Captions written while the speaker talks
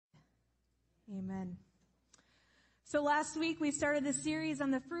Amen. So last week we started this series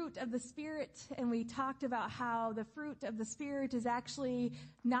on the fruit of the Spirit, and we talked about how the fruit of the Spirit is actually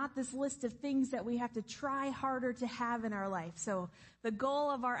not this list of things that we have to try harder to have in our life. So the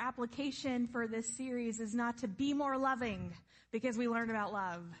goal of our application for this series is not to be more loving because we learned about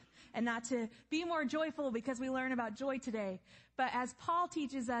love, and not to be more joyful because we learn about joy today. But as Paul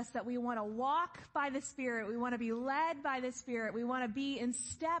teaches us that we want to walk by the Spirit, we want to be led by the Spirit, we want to be in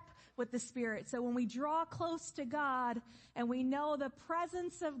step with the Spirit. So when we draw close to God and we know the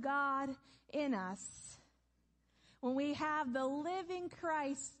presence of God in us, when we have the living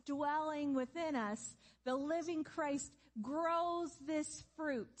Christ dwelling within us, the living Christ grows this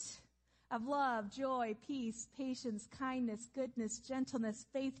fruit of love, joy, peace, patience, kindness, goodness, gentleness,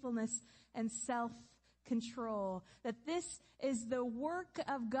 faithfulness, and self-control. That this is the work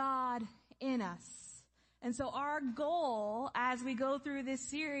of God in us. And so our goal as we go through this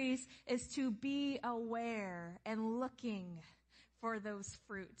series is to be aware and looking for those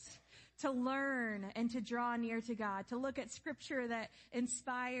fruits, to learn and to draw near to God, to look at scripture that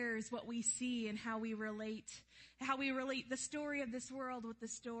inspires what we see and how we relate the story of this world with the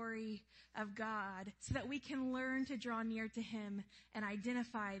story of God, so that we can learn to draw near to Him and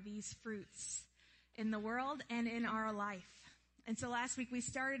identify these fruits in the world and in our life. And so last week we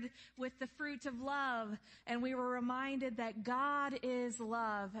started with the fruit of love, and we were reminded that God is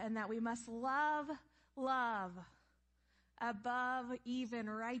love and that we must love above even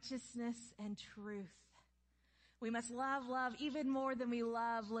righteousness and truth. We must love even more than we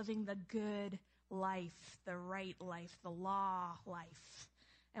love living the good life, the right life, the law life.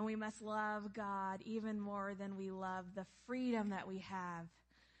 And we must love God even more than we love the freedom that we have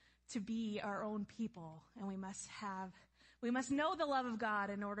to be our own people. And we must know the love of God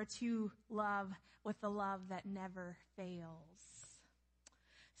in order to love with the love that never fails.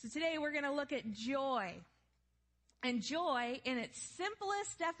 So today we're going to look at joy. And joy, in its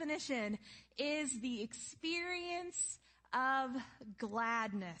simplest definition, is the experience of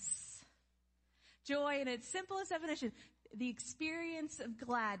gladness. Joy, in its simplest definition, the experience of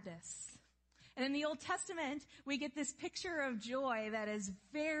gladness. And in the Old Testament, we get this picture of joy that is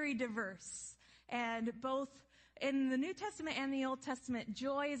very diverse. And both in the New Testament and the Old Testament,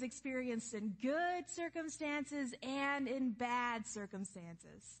 joy is experienced in good circumstances and in bad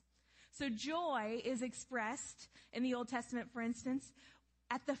circumstances. So joy is expressed in the Old Testament, for instance,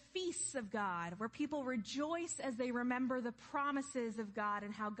 at the feasts of God, where people rejoice as they remember the promises of God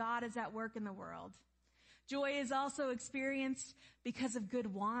and how God is at work in the world. Joy is also experienced because of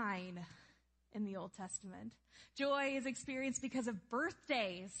good wine in the Old Testament. Joy is experienced because of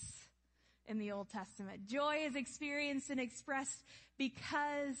birthdays in the Old Testament. Joy is experienced and expressed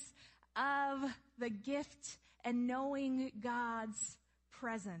because of the gift and knowing God's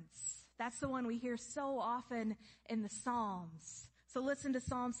presence. That's the one we hear so often in the Psalms. So listen to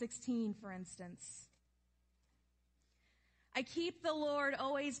Psalm 16, for instance. I keep the Lord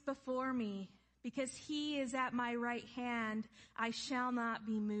always before me, because He is at my right hand. I shall not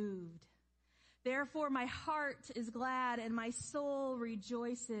be moved. Therefore my heart is glad and my soul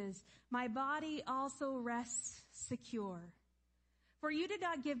rejoices. My body also rests secure. For you did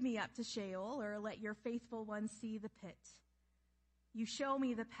not give me up to Sheol, or let your faithful one see the pit. You show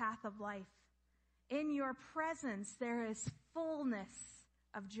me the path of life. In your presence there is fullness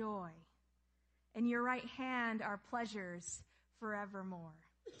of joy. In your right hand are pleasures forevermore.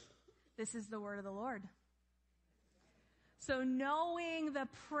 This is the word of the Lord. So knowing the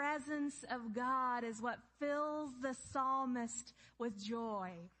presence of God is what fills the psalmist with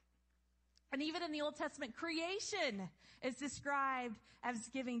joy. And even in the Old Testament, creation is described as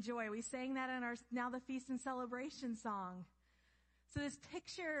giving joy. We sang that in our Now the Feast and Celebration song. So this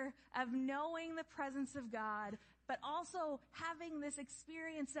picture of knowing the presence of God, but also having this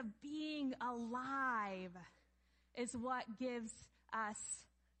experience of being alive, is what gives us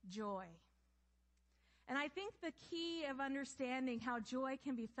joy. And I think the key of understanding how joy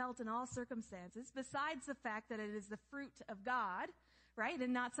can be felt in all circumstances, besides the fact that it is the fruit of God, right,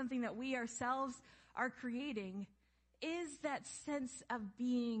 and not something that we ourselves are creating, is that sense of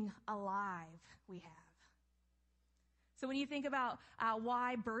being alive we have. So when you think about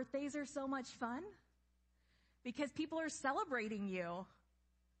why birthdays are so much fun, because people are celebrating you,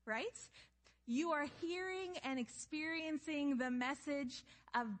 right? You are hearing and experiencing the message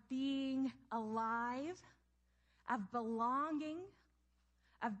of being alive, of belonging,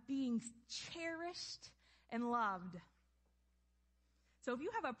 of being cherished and loved. So if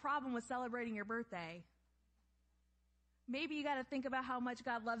you have a problem with celebrating your birthday, maybe you got to think about how much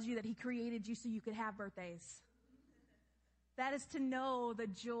God loves you, that He created you so you could have birthdays. That is to know the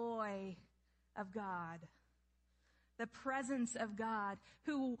joy of God. The presence of God,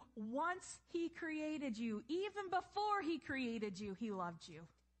 who once he created you, even before he created you, he loved you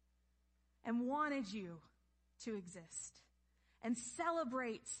and wanted you to exist and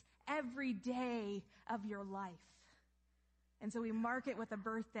celebrates every day of your life. And so we mark it with a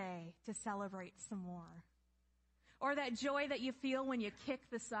birthday to celebrate some more. Or that joy that you feel when you kick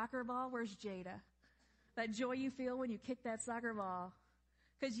the soccer ball. Where's Jada? That joy you feel when you kick that soccer ball.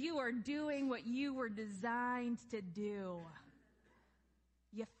 Because you are doing what you were designed to do.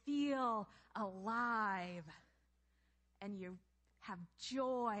 You feel alive. And you have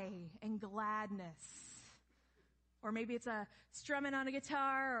joy and gladness. Or maybe it's a strumming on a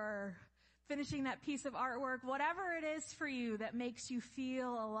guitar or finishing that piece of artwork, whatever it is for you that makes you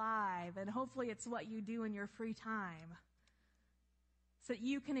feel alive. And hopefully it's what you do in your free time. So that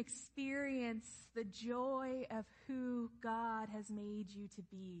you can experience the joy of who God has made you to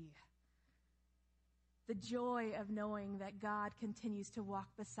be. The joy of knowing that God continues to walk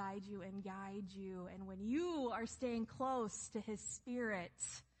beside you and guide you. And when you are staying close to His Spirit,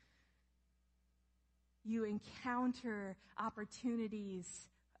 you encounter opportunities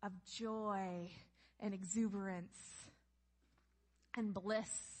of joy and exuberance and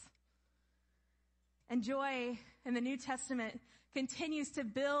bliss. And joy in the New Testament continues to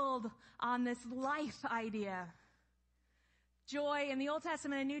build on this life idea. Joy in the Old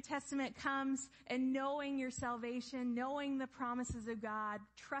Testament and New Testament comes in knowing your salvation, knowing the promises of God,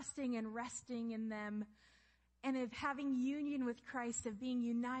 trusting and resting in them, and of having union with Christ, of being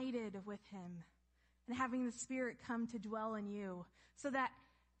united with Him, and having the Spirit come to dwell in you. So that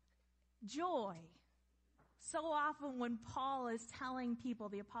joy, so often when Paul is telling people,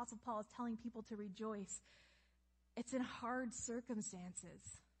 the Apostle Paul is telling people to rejoice, it's in hard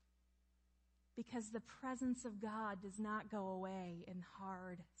circumstances. Because the presence of God does not go away in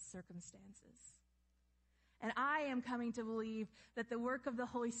hard circumstances. And I am coming to believe that the work of the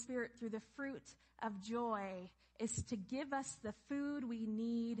Holy Spirit through the fruit of joy is to give us the food we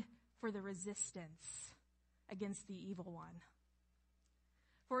need for the resistance against the evil one.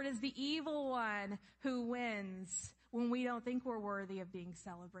 For it is the evil one who wins when we don't think we're worthy of being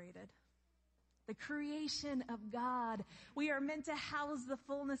celebrated. The creation of God. We are meant to house the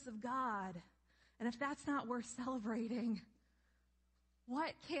fullness of God. And if that's not worth celebrating,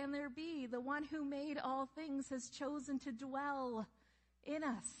 what can there be? The one who made all things has chosen to dwell in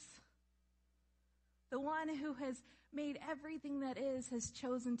us. The one who has made everything that is has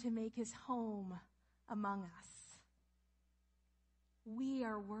chosen to make his home among us. We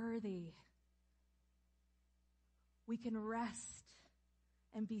are worthy. We can rest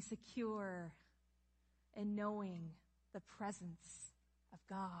and be secure in knowing the presence of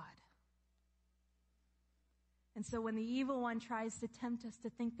God. And so when the evil one tries to tempt us to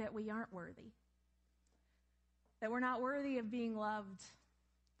think that we aren't worthy, that we're not worthy of being loved,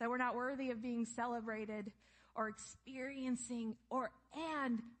 that we're not worthy of being celebrated or experiencing,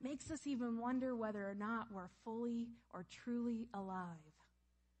 and makes us even wonder whether or not we're fully or truly alive,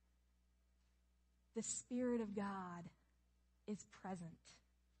 the Spirit of God is present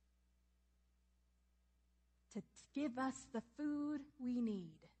to give us the food we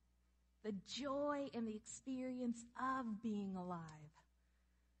need, the joy and the experience of being alive,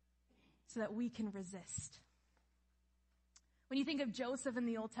 so that we can resist. When you think of Joseph in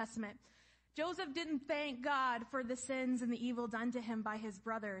the Old Testament, Joseph didn't thank God for the sins and the evil done to him by his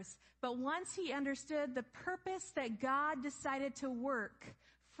brothers. But once he understood the purpose that God decided to work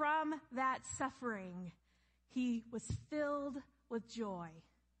from that suffering, he was filled with joy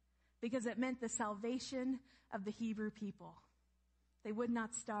because it meant the salvation of the Hebrew people. They would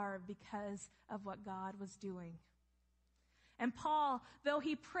not starve because of what God was doing. And Paul, though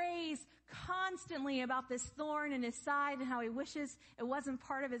he prays constantly about this thorn in his side and how he wishes it wasn't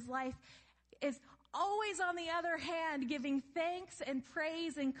part of his life, is always on the other hand giving thanks and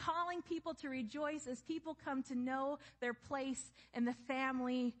praise and calling people to rejoice as people come to know their place in the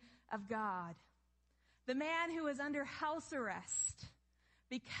family of God. The man who is under house arrest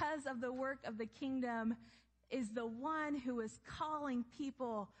because of the work of the kingdom is the one who is calling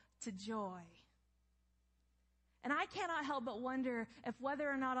people to joy. And I cannot help but wonder if whether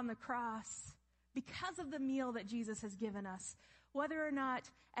or not on the cross, because of the meal that Jesus has given us, whether or not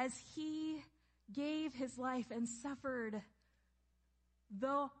as he gave his life and suffered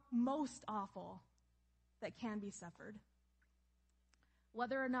the most awful that can be suffered,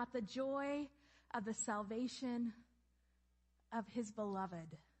 whether or not the joy of the salvation of his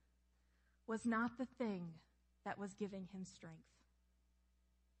beloved was not the thing that was giving him strength.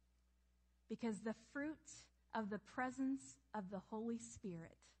 Because the fruit of the presence of the Holy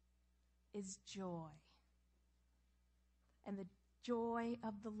Spirit is joy. And the joy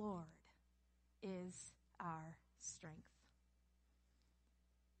of the Lord is our strength.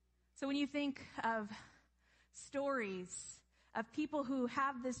 So when you think of stories of people who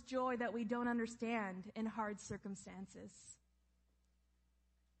have this joy that we don't understand in hard circumstances,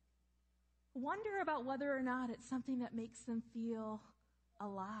 wonder about whether or not it's something that makes them feel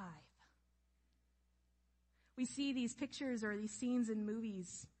alive. We see these pictures or these scenes in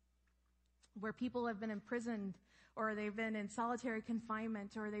movies where people have been imprisoned, or they've been in solitary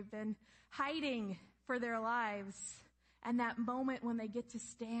confinement, or they've been hiding for their lives, and that moment when they get to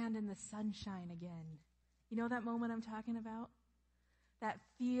stand in the sunshine again. You know that moment I'm talking about? That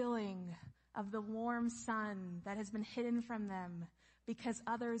feeling of the warm sun that has been hidden from them because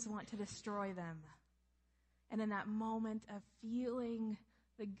others want to destroy them. And in that moment of feeling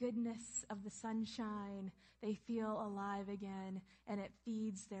the goodness of the sunshine, they feel alive again, and it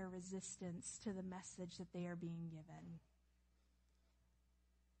feeds their resistance to the message that they are being given.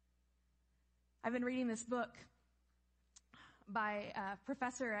 I've been reading this book by a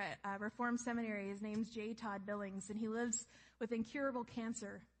professor at Reformed Seminary. His name's J. Todd Billings, and he lives with incurable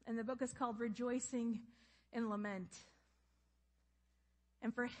cancer. And the book is called Rejoicing in Lament.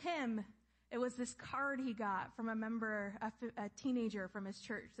 And for him, it was this card he got from a teenager from his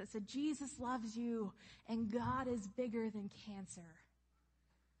church that said, Jesus loves you and God is bigger than cancer.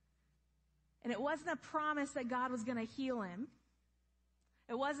 And it wasn't a promise that God was going to heal him.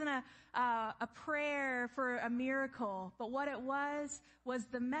 It wasn't a prayer for a miracle, but what it was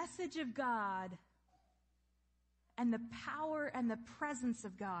the message of God and the power and the presence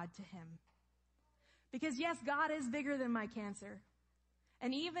of God to him. Because yes, God is bigger than my cancer.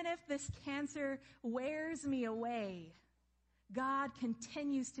 And even if this cancer wears me away, God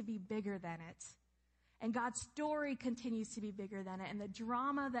continues to be bigger than it. And God's story continues to be bigger than it. And the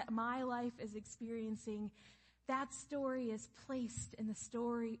drama that my life is experiencing, that story is placed in the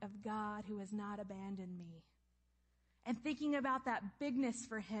story of God who has not abandoned me. And thinking about that bigness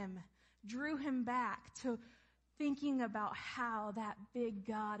for him drew him back to thinking about how that big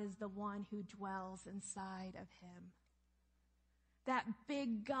God is the one who dwells inside of him. That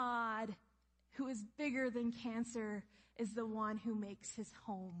big God who is bigger than cancer is the one who makes his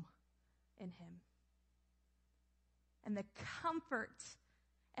home in him. And the comfort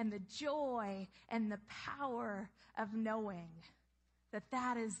and the joy and the power of knowing that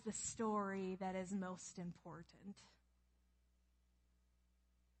that is the story that is most important.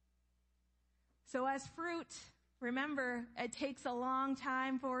 So as fruit, remember, it takes a long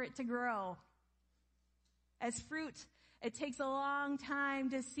time for it to grow. As fruit, it takes a long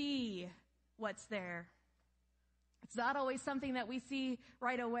time to see what's there. It's not always something that we see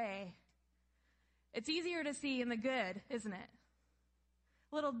right away. It's easier to see in the good, isn't it?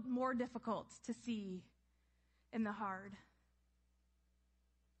 A little more difficult to see in the hard.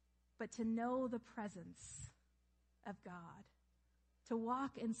 But to know the presence of God, to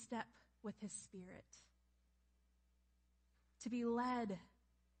walk in step with his Spirit, to be led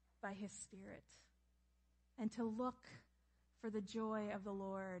by his Spirit, and to look for the joy of the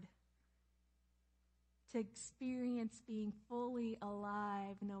Lord, to experience being fully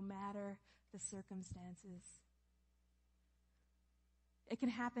alive no matter the circumstances. It can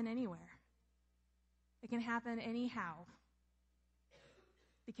happen anywhere. It can happen anyhow,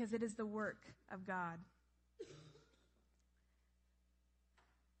 because it is the work of God.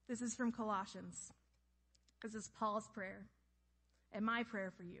 This is from Colossians. This is Paul's prayer and my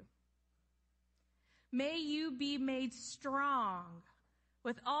prayer for you. May you be made strong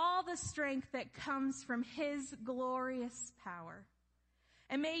with all the strength that comes from his glorious power.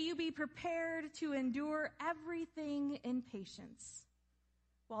 And may you be prepared to endure everything in patience,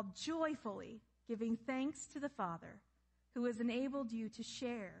 while joyfully giving thanks to the Father who has enabled you to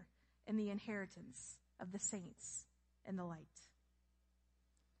share in the inheritance of the saints in the light.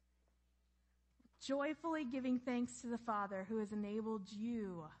 Joyfully giving thanks to the Father who has enabled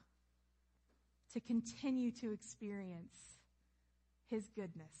you to continue to experience his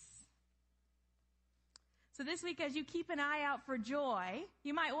goodness. So this week, as you keep an eye out for joy,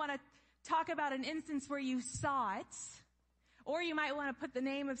 you might want to talk about an instance where you saw it, or you might want to put the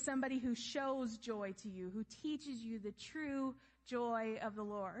name of somebody who shows joy to you, who teaches you the true joy of the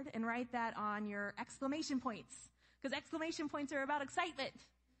Lord, and write that on your exclamation points, because exclamation points are about excitement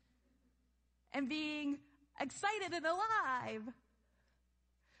and being excited and alive.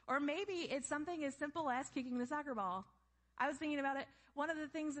 Or maybe it's something as simple as kicking the soccer ball. I was thinking about it. One of the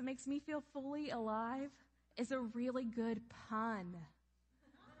things that makes me feel fully alive is a really good pun.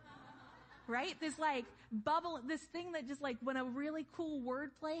 right? This like bubble, this thing that just like when a really cool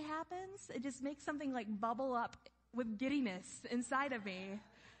wordplay happens, it just makes something like bubble up with giddiness inside of me.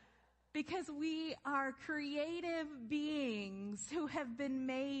 Because we are creative beings who have been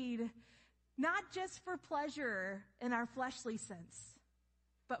made not just for pleasure in our fleshly sense,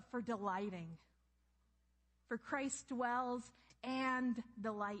 but for delighting. For Christ dwells and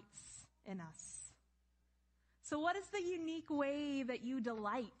delights in us. So what is the unique way that you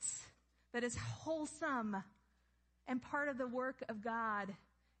delight that is wholesome and part of the work of God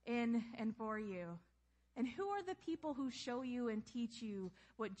in and for you? And who are the people who show you and teach you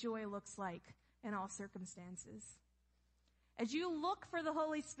what joy looks like in all circumstances? As you look for the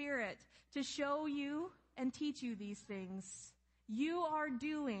Holy Spirit to show you and teach you these things, you are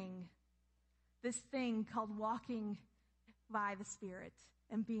doing this thing called walking by the Spirit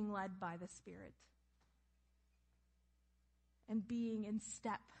and being led by the Spirit. And being in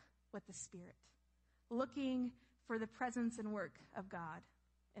step with the Spirit. Looking for the presence and work of God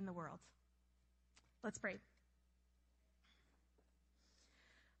in the world. Let's pray.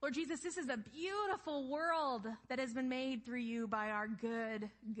 Lord Jesus, this is a beautiful world that has been made through you by our good,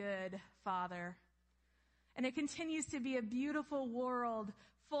 good Father. And it continues to be a beautiful world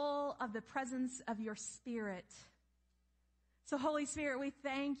full of the presence of your Spirit. So Holy Spirit, we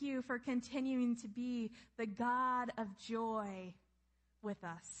thank you for continuing to be the God of joy with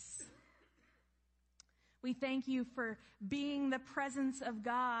us. We thank you for being the presence of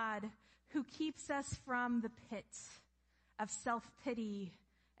God who keeps us from the pit of self-pity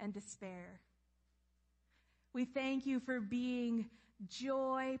and despair. We thank you for being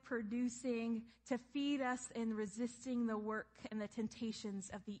joy-producing to feed us in resisting the work and the temptations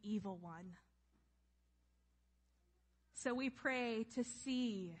of the evil one. So we pray to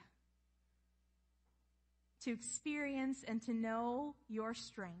see, to experience, and to know your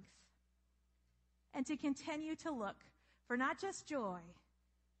strength, and to continue to look for not just joy,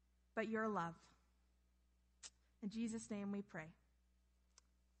 but your love. In Jesus' name we pray.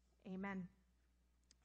 Amen.